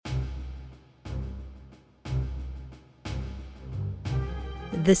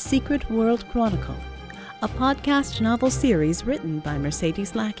The Secret World Chronicle, a podcast novel series written by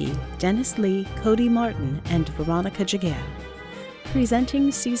Mercedes Lackey, Dennis Lee, Cody Martin, and Veronica Giguere.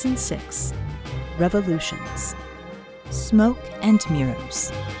 Presenting Season 6, Revolutions. Smoke and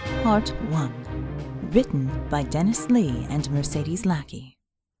Mirrors, Part 1. Written by Dennis Lee and Mercedes Lackey.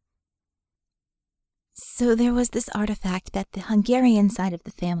 So there was this artifact that the Hungarian side of the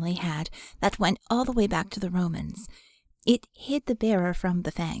family had that went all the way back to the Romans. It hid the bearer from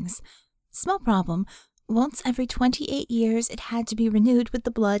the fangs. Small problem. Once every 28 years it had to be renewed with the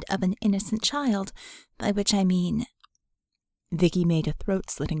blood of an innocent child, by which I mean... Vickie made a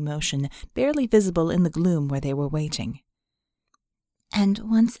throat-slitting motion, barely visible in the gloom where they were waiting. And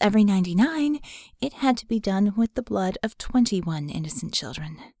once every 99, it had to be done with the blood of 21 innocent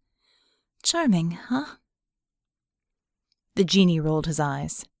children. Charming, huh? The genie rolled his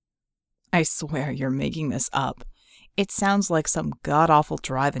eyes. I swear you're making this up. It sounds like some god-awful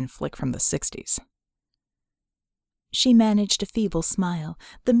drive-in flick from the 60s. She managed a feeble smile,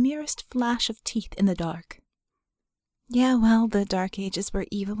 the merest flash of teeth in the dark. Yeah, well, the Dark Ages were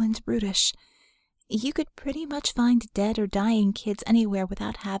evil and brutish. You could pretty much find dead or dying kids anywhere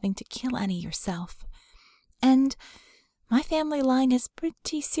without having to kill any yourself. And my family line is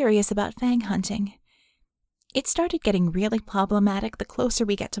pretty serious about fang hunting. It started getting really problematic the closer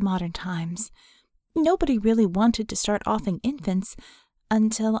we get to modern times. Nobody really wanted to start offing infants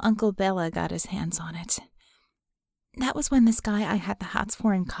until Uncle Bella got his hands on it. That was when this guy I had the hots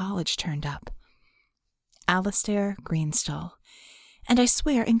for in college turned up. Alistair Greenstall. And I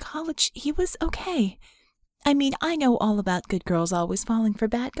swear, in college, he was okay. I mean, I know all about good girls always falling for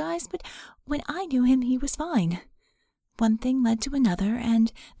bad guys, but when I knew him, he was fine. One thing led to another,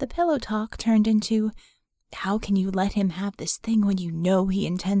 and the pillow talk turned into, how can you let him have this thing when you know he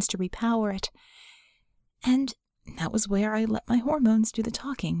intends to repower it? And that was where I let my hormones do the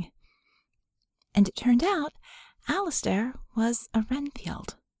talking. And it turned out Alistair was a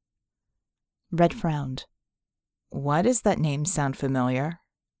Renfield. Red frowned. Why does that name sound familiar?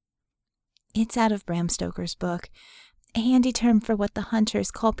 It's out of Bram Stoker's book, a handy term for what the hunters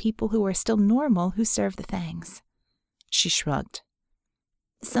call people who are still normal who serve the fangs. She shrugged.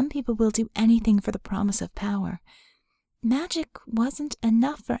 Some people will do anything for the promise of power. Magic wasn't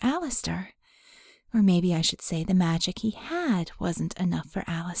enough for Alistair. Or maybe I should say the magic he had wasn't enough for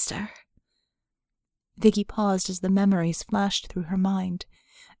Alistair. Vickie paused as the memories flashed through her mind.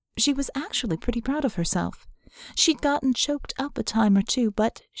 She was actually pretty proud of herself. She'd gotten choked up a time or two,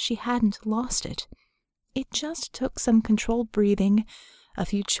 but she hadn't lost it. It just took some controlled breathing, a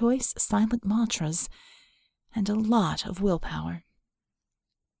few choice silent mantras, and a lot of willpower.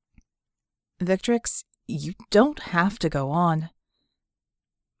 Victrix, you don't have to go on.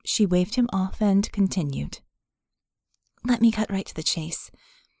 She waved him off and continued. Let me cut right to the chase.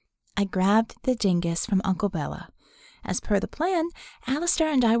 I grabbed the dingus from Uncle Bella. As per the plan, Alistair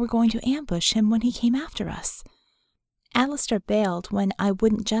and I were going to ambush him when he came after us. Alistair bailed when I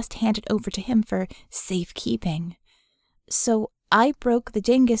wouldn't just hand it over to him for safekeeping. So I broke the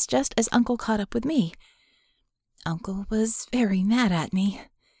dingus just as Uncle caught up with me. Uncle was very mad at me.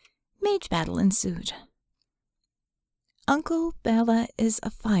 Mage battle ensued. Uncle Bella is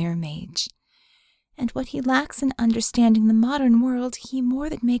a fire mage, and what he lacks in understanding the modern world, he more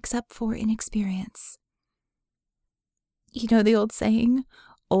than makes up for in experience. You know the old saying,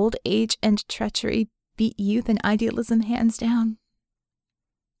 old age and treachery beat youth and idealism hands down?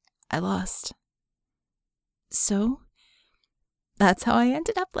 I lost. So, that's how I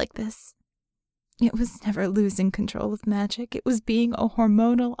ended up like this. It was never losing control of magic. It was being a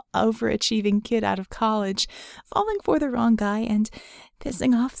hormonal, overachieving kid out of college, falling for the wrong guy and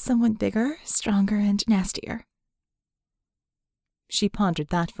pissing off someone bigger, stronger, and nastier. She pondered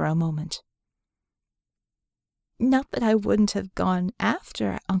that for a moment. Not that I wouldn't have gone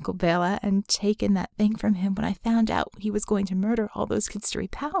after Uncle Bella and taken that thing from him when I found out he was going to murder all those kids to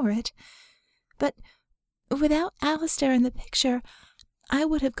repower it. But without Alistair in the picture, I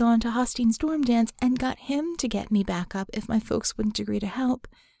would have gone to Hostine Storm Dance and got him to get me back up if my folks wouldn't agree to help.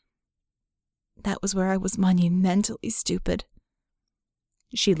 That was where I was monumentally stupid.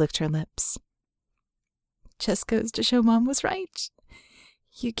 She licked her lips. Just goes to show Mom was right.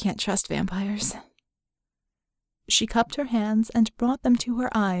 You can't trust vampires. She cupped her hands and brought them to her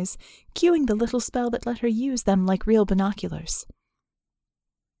eyes, cueing the little spell that let her use them like real binoculars.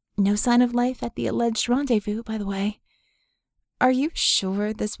 No sign of life at the alleged rendezvous, by the way. Are you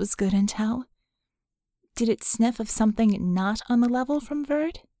sure this was good intel? Did it sniff of something not on the level from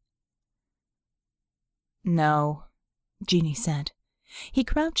Verd? No, Djinni said. He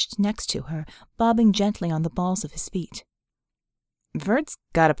crouched next to her, bobbing gently on the balls of his feet. Vert's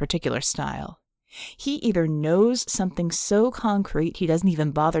got a particular style. He either knows something so concrete he doesn't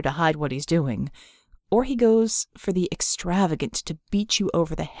even bother to hide what he's doing, or he goes for the extravagant to beat you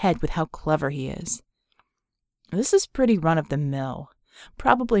over the head with how clever he is. This is pretty run-of-the-mill,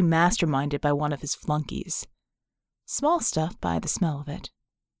 probably masterminded by one of his flunkies. Small stuff by the smell of it.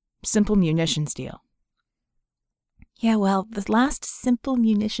 Simple munitions deal. Yeah, well, the last simple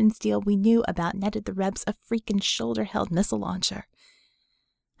munitions deal we knew about netted the Rebs a freaking shoulder-held missile launcher.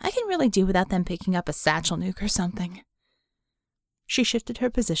 I can really do without them picking up a satchel nuke or something. She shifted her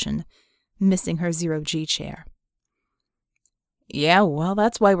position, missing her zero-G chair. Yeah, well,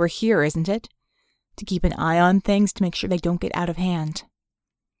 that's why we're here, isn't it? To keep an eye on things to make sure they don't get out of hand.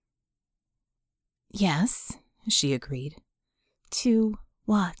 Yes, she agreed. To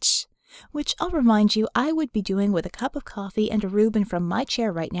watch. Which I'll remind you I would be doing with a cup of coffee and a Reuben from my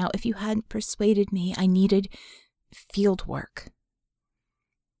chair right now if you hadn't persuaded me I needed field work.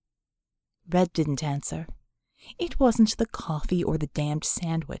 Red didn't answer. It wasn't the coffee or the damned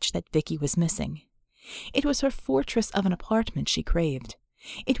sandwich that Vickie was missing. It was her fortress of an apartment she craved.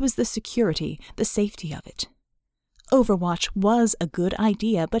 It was the security, the safety of it. Overwatch was a good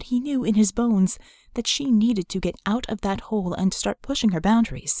idea, but he knew in his bones that she needed to get out of that hole and start pushing her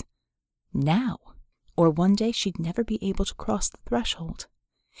boundaries. Now, or one day she'd never be able to cross the threshold.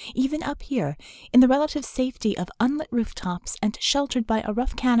 Even up here, in the relative safety of unlit rooftops and sheltered by a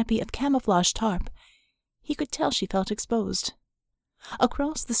rough canopy of camouflage tarp, he could tell she felt exposed.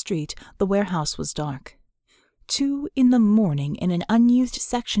 Across the street, the warehouse was dark. 2 a.m. in an unused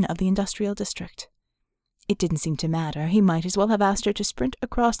section of the industrial district. It didn't seem to matter. He might as well have asked her to sprint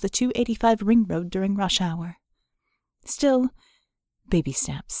across the 285 ring road during rush hour. Still, baby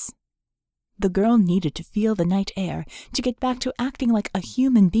steps. The girl needed to feel the night air to get back to acting like a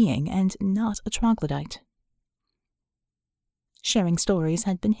human being and not a troglodyte. Sharing stories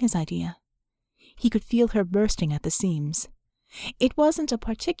had been his idea. He could feel her bursting at the seams. It wasn't a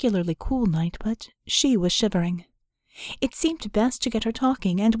particularly cool night, but she was shivering. It seemed best to get her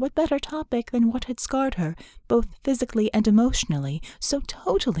talking, and what better topic than what had scarred her, both physically and emotionally, so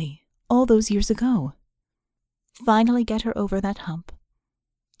totally, all those years ago. Finally get her over that hump.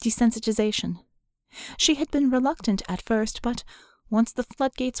 Desensitization. She had been reluctant at first, but once the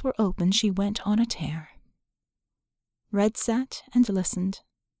floodgates were open, she went on a tear. Red sat and listened,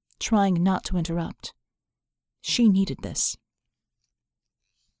 trying not to interrupt. She needed this.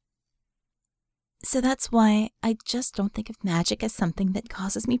 So that's why I just don't think of magic as something that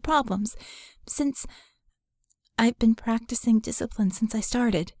causes me problems, since I've been practicing discipline since I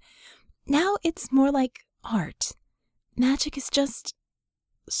started. Now it's more like art. Magic is just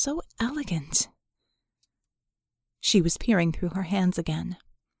so elegant. She was peering through her hands again.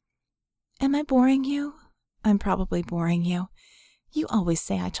 Am I boring you? I'm probably boring you. You always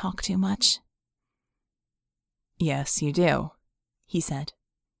say I talk too much. Yes, you do, he said.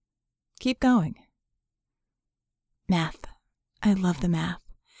 Keep going. Math. I love the math.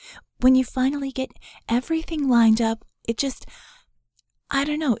 When you finally get everything lined up, it just, I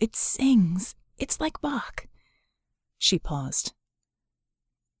don't know, it sings. It's like Bach. She paused.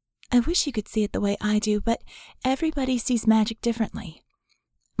 I wish you could see it the way I do, but everybody sees magic differently.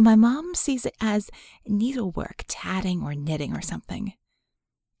 My mom sees it as needlework, tatting, or knitting or something.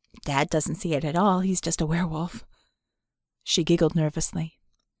 Dad doesn't see it at all. He's just a werewolf. She giggled nervously.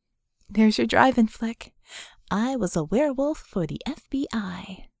 There's your drive-in flick. I was a werewolf for the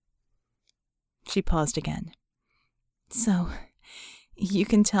FBI. She paused again. So, you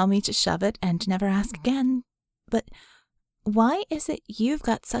can tell me to shove it and never ask again, but why is it you've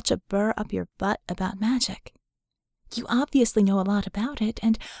got such a burr up your butt about magic? You obviously know a lot about it,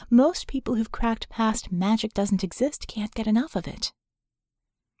 and most people who've cracked past magic doesn't exist can't get enough of it.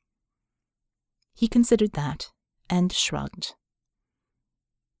 He considered that and shrugged.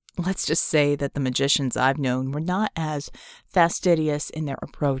 Let's just say that the magicians I've known were not as fastidious in their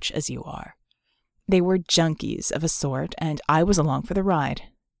approach as you are. They were junkies of a sort, and I was along for the ride.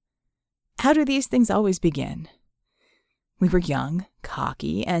 How do these things always begin? We were young,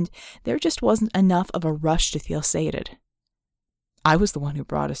 cocky, and there just wasn't enough of a rush to feel sated. I was the one who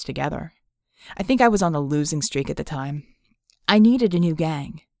brought us together. I think I was on a losing streak at the time. I needed a new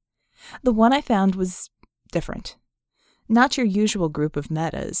gang. The one I found was different. Not your usual group of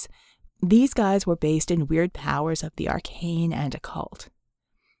metas. These guys were based in weird powers of the arcane and occult.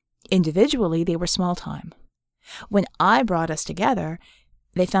 Individually, they were small time. When I brought us together,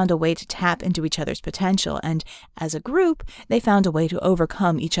 they found a way to tap into each other's potential, and as a group, they found a way to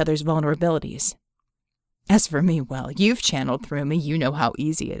overcome each other's vulnerabilities. As for me, well, you've channeled through me, you know how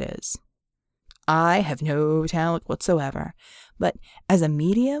easy it is. I have no talent whatsoever, but as a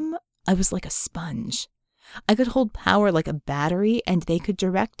medium, I was like a sponge. I could hold power like a battery, and they could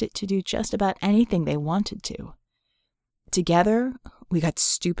direct it to do just about anything they wanted to. Together, we got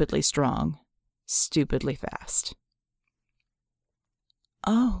stupidly strong, stupidly fast.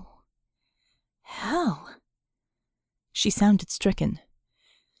 Oh, hell. She sounded stricken.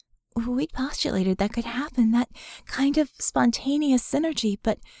 We'd postulated that could happen, that kind of spontaneous synergy,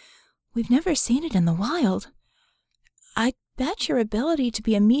 but we've never seen it in the wild. I bet your ability to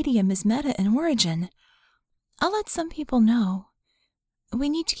be a medium is meta in origin. I'll let some people know. We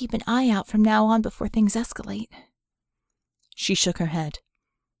need to keep an eye out from now on before things escalate. She shook her head.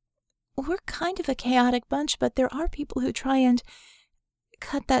 We're kind of a chaotic bunch, but there are people who try and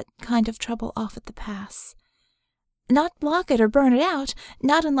cut that kind of trouble off at the pass. Not block it or burn it out,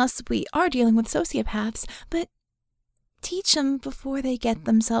 not unless we are dealing with sociopaths, but teach them before they get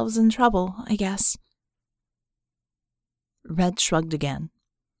themselves in trouble, I guess. Red shrugged again.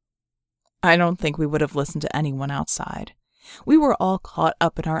 I don't think we would have listened to anyone outside. We were all caught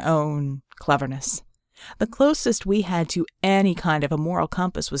up in our own cleverness. The closest we had to any kind of a moral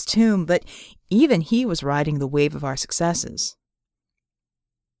compass was Tomb, but even he was riding the wave of our successes.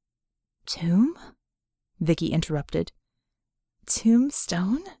 Tomb? Vickie interrupted.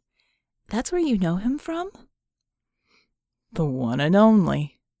 Tombstone? That's where you know him from? The one and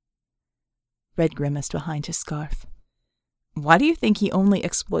only. Red grimaced behind his scarf. Why do you think he only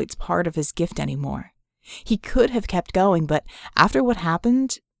exploits part of his gift anymore? He could have kept going, but after what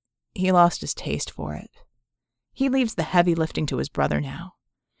happened, he lost his taste for it. He leaves the heavy lifting to his brother now.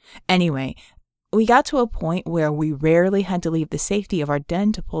 Anyway, we got to a point where we rarely had to leave the safety of our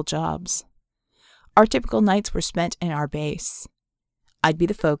den to pull jobs. Our typical nights were spent in our base. I'd be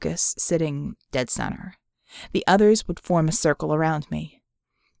the focus, sitting dead center. The others would form a circle around me.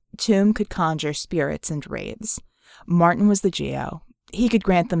 Tomb could conjure spirits and wraiths. Martin was the geo. He could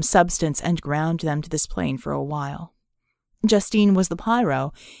grant them substance and ground them to this plane for a while. Justine was the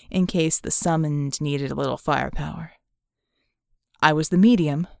pyro, in case the summoned needed a little firepower. I was the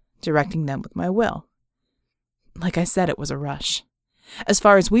medium, directing them with my will. Like I said, it was a rush. As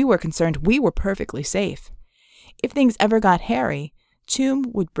far as we were concerned, we were perfectly safe. If things ever got hairy,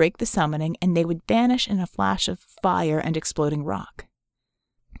 Tomb would break the summoning and they would vanish in a flash of fire and exploding rock.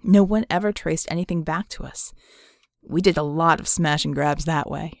 No one ever traced anything back to us. We did a lot of smash and grabs that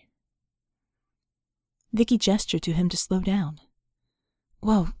way. Vickie gestured to him to slow down.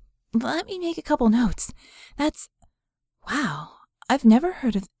 Whoa, let me make a couple notes. Wow, I've never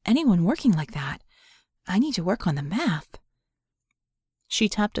heard of anyone working like that. I need to work on the math. She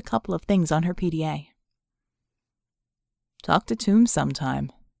tapped a couple of things on her PDA. Talk to Tomb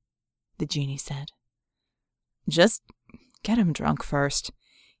sometime, the genie said. Just get him drunk first.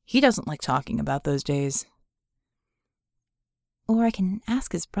 He doesn't like talking about those days. Or I can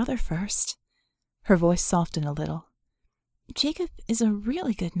ask his brother first. Her voice softened a little. Jacob is a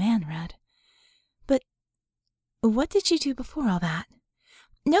really good man, Red. But what did you do before all that?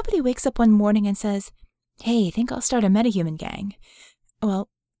 Nobody wakes up one morning and says, "Hey, think I'll start a metahuman gang." Well,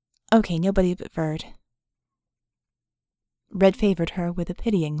 okay, nobody but Verd. Red favored her with a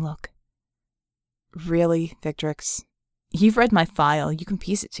pitying look. Really, Victrix? You've read my file. You can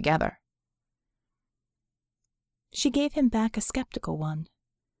piece it together. She gave him back a skeptical one.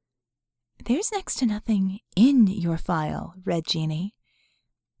 There's next to nothing in your file, Red Genie.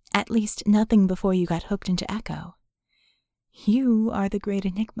 At least nothing before you got hooked into Echo. You are the great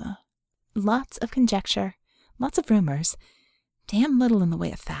enigma. Lots of conjecture, lots of rumors, damn little in the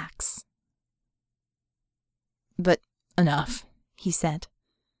way of facts. But enough, he said.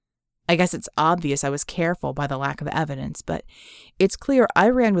 I guess it's obvious I was careful by the lack of evidence, but it's clear I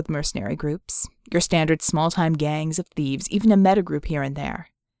ran with mercenary groups, your standard small-time gangs of thieves, even a meta-group here and there.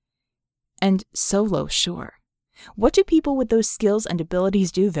 And solo, sure. What do people with those skills and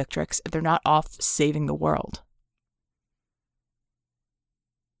abilities do, Victrix, if they're not off saving the world?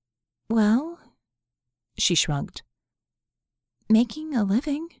 Well, she shrugged. Making a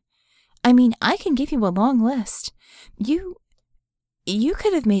living? I mean, I can give you a long list. You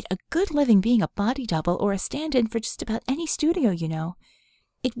could have made a good living being a body double or a stand-in for just about any studio, you know.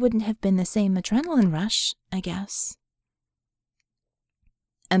 It wouldn't have been the same adrenaline rush, I guess.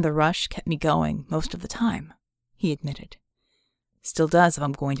 And the rush kept me going most of the time, he admitted. Still does, if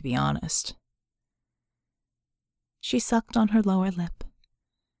I'm going to be honest. She sucked on her lower lip.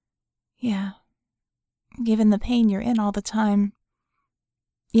 Yeah. Given the pain you're in all the time,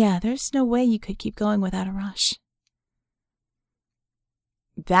 yeah, there's no way you could keep going without a rush.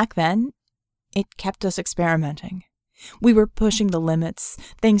 Back then, it kept us experimenting. We were pushing the limits.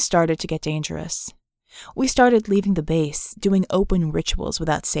 Things started to get dangerous. We started leaving the base, doing open rituals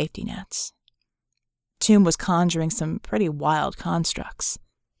without safety nets. Tomb was conjuring some pretty wild constructs.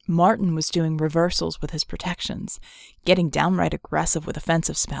 Martin was doing reversals with his protections, getting downright aggressive with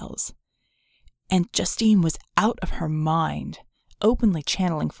offensive spells. And Justine was out of her mind, openly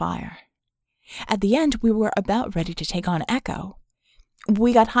channeling fire. At the end, we were about ready to take on Echo.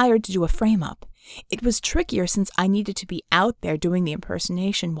 We got hired to do a frame-up. It was trickier since I needed to be out there doing the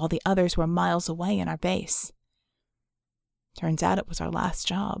impersonation while the others were miles away in our base. Turns out it was our last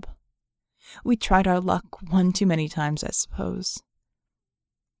job. We tried our luck one too many times, I suppose.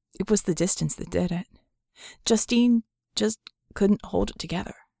 It was the distance that did it. Justine just couldn't hold it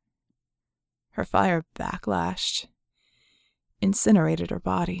together. Her fire backlashed, incinerated her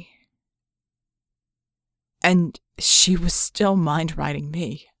body. And she was still mind-riding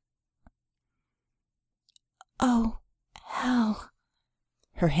me. Oh, hell.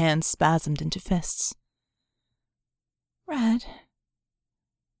 Her hands spasmed into fists. Red.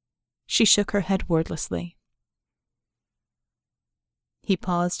 She shook her head wordlessly. He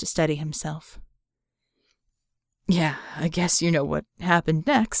paused to steady himself. Yeah, I guess you know what happened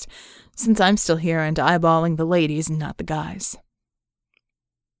next, since I'm still here and eyeballing the ladies and not the guys.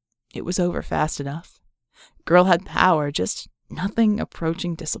 It was over fast enough. Girl had power, just nothing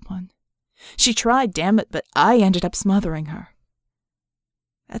approaching discipline. She tried, damn it, but I ended up smothering her.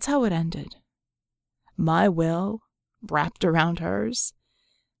 That's how it ended. My will wrapped around hers,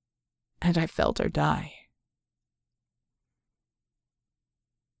 and I felt her die.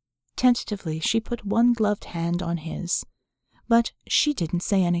 Tentatively, she put one gloved hand on his, but she didn't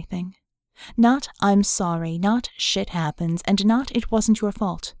say anything. Not, I'm sorry, not, shit happens, and not, it wasn't your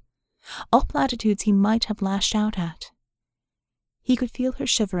fault. All platitudes he might have lashed out at. He could feel her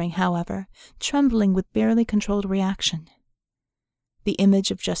shivering, however, trembling with barely controlled reaction. The image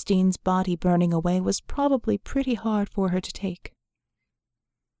of Justine's body burning away was probably pretty hard for her to take.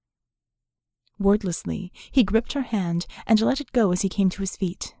 Wordlessly, he gripped her hand and let it go as he came to his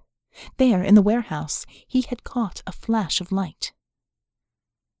feet. There, in the warehouse, he had caught a flash of light.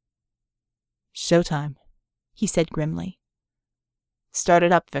 "Showtime," he said grimly. "Start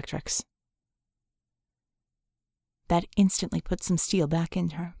it up, Victrix." That instantly put some steel back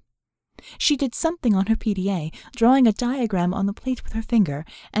in her. She did something on her PDA, drawing a diagram on the plate with her finger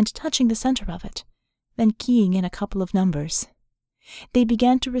and touching the center of it, then keying in a couple of numbers. They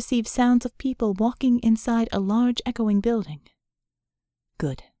began to receive sounds of people walking inside a large echoing building.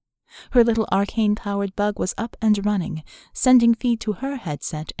 Good. Her little arcane-powered bug was up and running, sending feed to her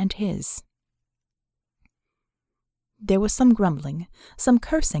headset and his. There was some grumbling, some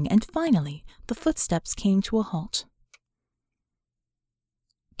cursing, and finally the footsteps came to a halt.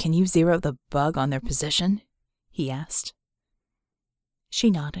 "Can you zero the bug on their position?" he asked. She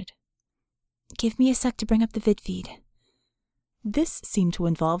nodded. "Give me a sec to bring up the vid feed." This seemed to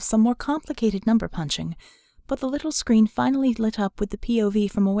involve some more complicated number punching, but the little screen finally lit up with the POV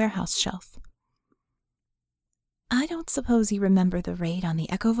from a warehouse shelf. "I don't suppose you remember the raid on the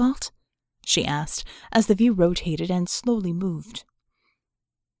Echo Vault?" she asked, as the view rotated and slowly moved.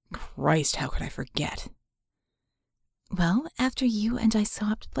 "Christ, how could I forget?" "Well, after you and I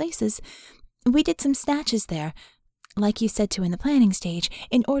swapped places, we did some snatches there, like you said to in the planning stage,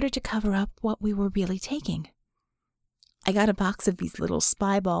 in order to cover up what we were really taking. I got a box of these little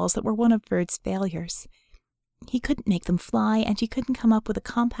spy balls that were one of Bird's failures. He couldn't make them fly, and he couldn't come up with a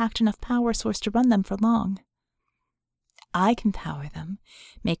compact enough power source to run them for long. I can power them,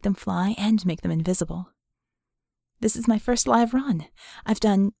 make them fly, and make them invisible. This is my first live run. I've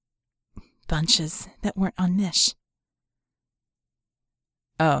done bunches that weren't on Mish."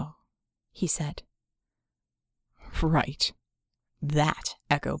 "Oh," he said. "Right. That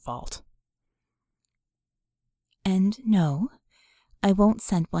Echo Vault." "And no, I won't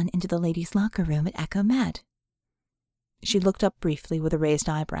send one into the ladies' locker room at Echo Med." She looked up briefly with a raised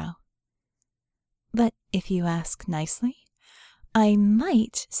eyebrow. "But if you ask nicely, I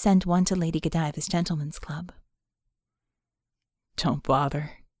might send one to Lady Godiva's Gentlemen's Club." "Don't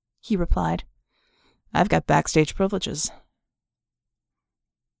bother," he replied. "I've got backstage privileges."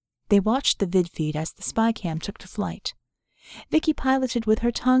 They watched the vid feed as the spy cam took to flight. Vickie piloted with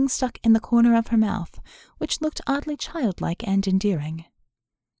her tongue stuck in the corner of her mouth, which looked oddly childlike and endearing.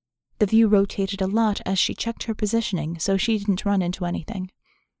 The view rotated a lot as she checked her positioning so she didn't run into anything.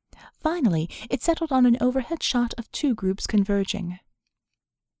 Finally, it settled on an overhead shot of two groups converging.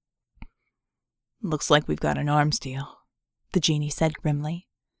 "Looks like we've got an arms deal," the genie said grimly.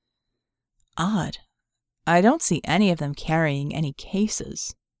 "Odd. I don't see any of them carrying any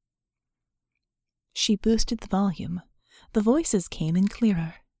cases." She boosted the volume. The voices came in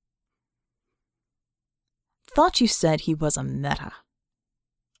clearer. "Thought you said he was a meta."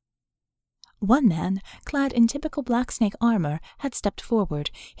 One man, clad in typical Blacksnake armor, had stepped forward,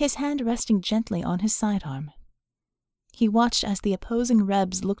 his hand resting gently on his sidearm. He watched as the opposing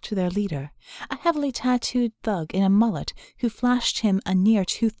Rebs looked to their leader, a heavily tattooed thug in a mullet who flashed him a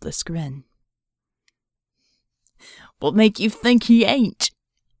near-toothless grin. "What make you think he ain't?"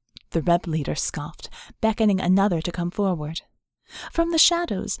 The Reb leader scoffed, beckoning another to come forward. From the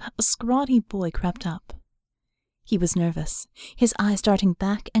shadows, a scrawny boy crept up. He was nervous, his eyes darting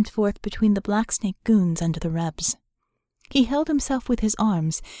back and forth between the Blacksnake goons and the Rebs. He held himself with his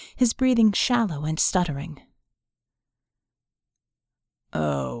arms, his breathing shallow and stuttering.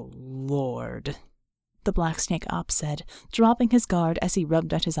 "Oh, Lord," the Blacksnake op said, dropping his guard as he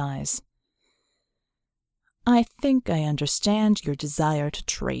rubbed at his eyes. "I think I understand your desire to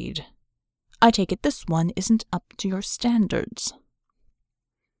trade. I take it this one isn't up to your standards."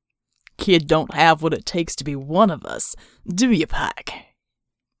 "Kid don't have what it takes to be one of us, do you, Pike?"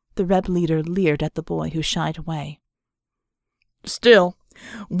 The Reb leader leered at the boy who shied away. "Still,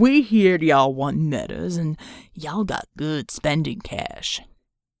 we heard y'all want metas, and y'all got good spending cash.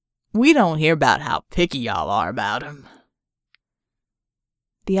 We don't hear about how picky y'all are about 'em."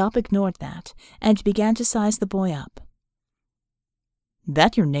 The op ignored that, and began to size the boy up.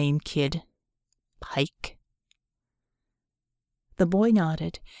 "That your name, kid? Pike?" The boy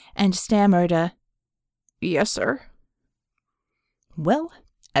nodded, and stammered a, "Yes, sir." "Well,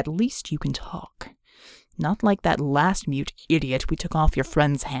 at least you can talk. Not like that last mute idiot we took off your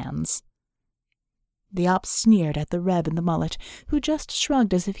friend's hands." The op sneered at the Reb in the mullet, who just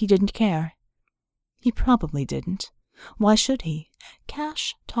shrugged as if he didn't care. He probably didn't. Why should he?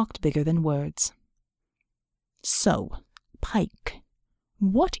 Cash talked bigger than words. "So, Pike,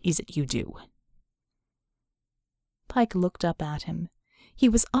 what is it you do?" Pike looked up at him. He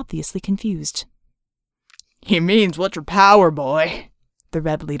was obviously confused. "He means what's your power, boy?" The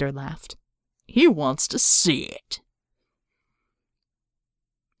Reb leader laughed. "He wants to see it."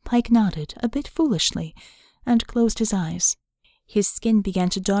 Pike nodded, a bit foolishly, and closed his eyes. His skin began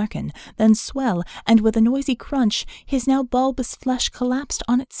to darken, then swell, and with a noisy crunch, his now bulbous flesh collapsed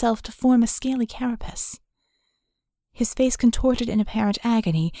on itself to form a scaly carapace. His face contorted in apparent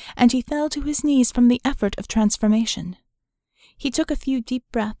agony, and he fell to his knees from the effort of transformation. He took a few deep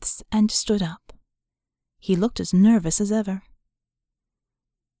breaths and stood up. He looked as nervous as ever.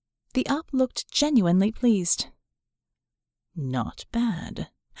 The op looked genuinely pleased. "Not bad.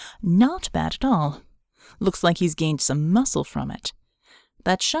 Not bad at all. Looks like he's gained some muscle from it.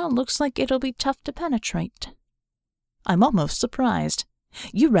 That shell looks like it'll be tough to penetrate. I'm almost surprised.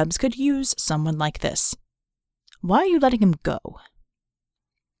 You Rebs could use someone like this. Why are you letting him go?"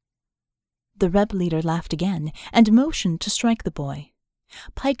 The Reb leader laughed again and motioned to strike the boy.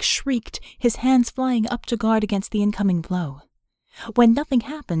 Pike shrieked, his hands flying up to guard against the incoming blow. When nothing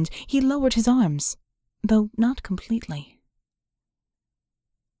happened, he lowered his arms, though not completely.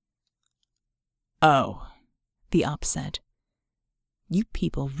 "Oh," the op said. "You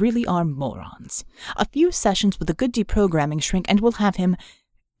people really are morons. A few sessions with a good deprogramming shrink and we'll have him...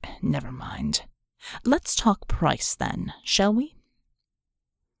 Never mind. Let's talk price, then, shall we?"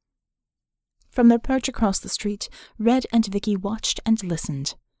 From their perch across the street, Red and Vickie watched and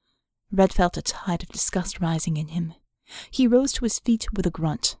listened. Red felt a tide of disgust rising in him. He rose to his feet with a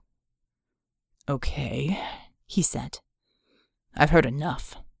grunt. "Okay," he said. "I've heard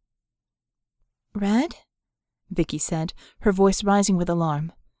enough." "Red?" Vickie said, her voice rising with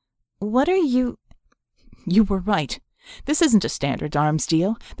alarm. "What are you—" "You were right. This isn't a standard arms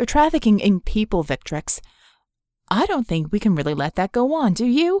deal. They're trafficking in people, Victrix. I don't think we can really let that go on, do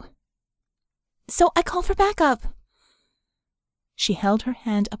you?" "So I call for backup." She held her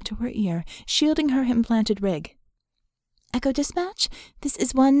hand up to her ear, shielding her implanted rig. "Echo Dispatch, this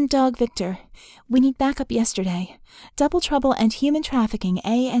is 1 Dog Victor. We need backup yesterday. Double Trouble and Human Trafficking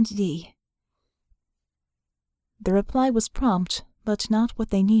A and D." The reply was prompt, but not what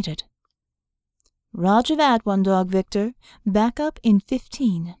they needed. "Roger that, 1 Dog Victor. Backup in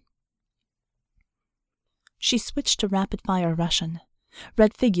 15. She switched to rapid-fire Russian.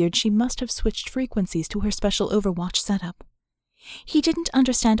 Red figured she must have switched frequencies to her special Overwatch setup. He didn't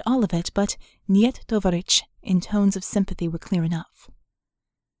understand all of it, but "Niet tovarich" in tones of sympathy were clear enough.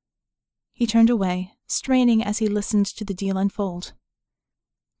 He turned away, straining as he listened to the deal unfold.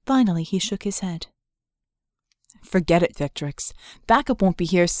 Finally, he shook his head. "Forget it, Victrix. Backup won't be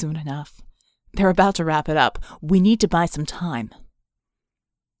here soon enough. They're about to wrap it up. We need to buy some time."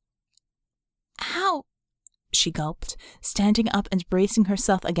 "How?" she gulped, standing up and bracing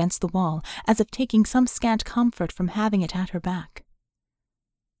herself against the wall, as if taking some scant comfort from having it at her back.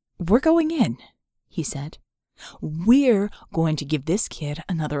 "We're going in," he said. "We're going to give this kid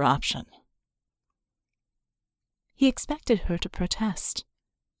another option." He expected her to protest.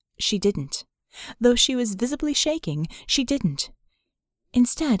 She didn't. Though she was visibly shaking, she didn't.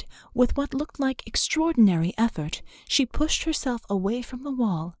 Instead, with what looked like extraordinary effort, she pushed herself away from the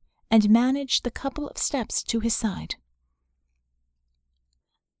wall and managed the couple of steps to his side.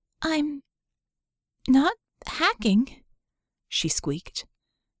 "I'm not hacking," she squeaked.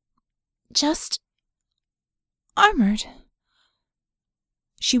 "Just armored."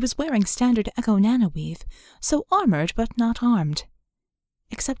 She was wearing standard Echo Nanoweave, so armored but not armed.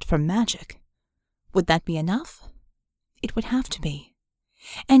 Except for magic. Would that be enough? It would have to be.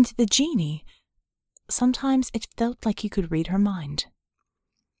 And the Djinni, sometimes it felt like he could read her mind.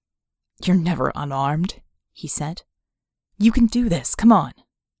 "You're never unarmed," he said. "You can do this, come on."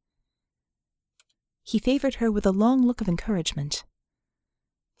 He favored her with a long look of encouragement.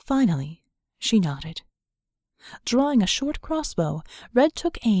 Finally, she nodded. Drawing a short crossbow, Red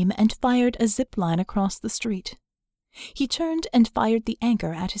took aim and fired a zip line across the street. He turned and fired the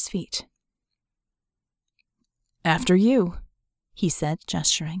anchor at his feet. "After you," he said,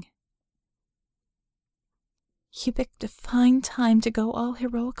 gesturing. "You picked a fine time to go all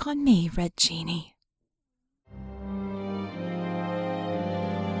heroic on me, Red Djinni."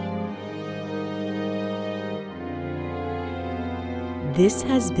 This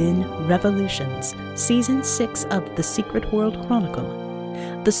has been Revolutions, Season 6 of The Secret World Chronicle.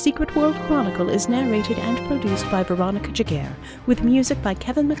 The Secret World Chronicle is narrated and produced by Veronica Giguere, with music by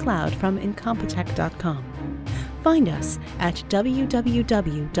Kevin MacLeod from Incompetech.com. Find us at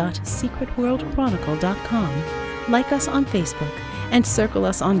www.secretworldchronicle.com, like us on Facebook, and circle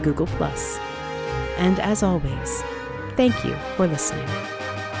us on Google+. And as always, thank you for listening.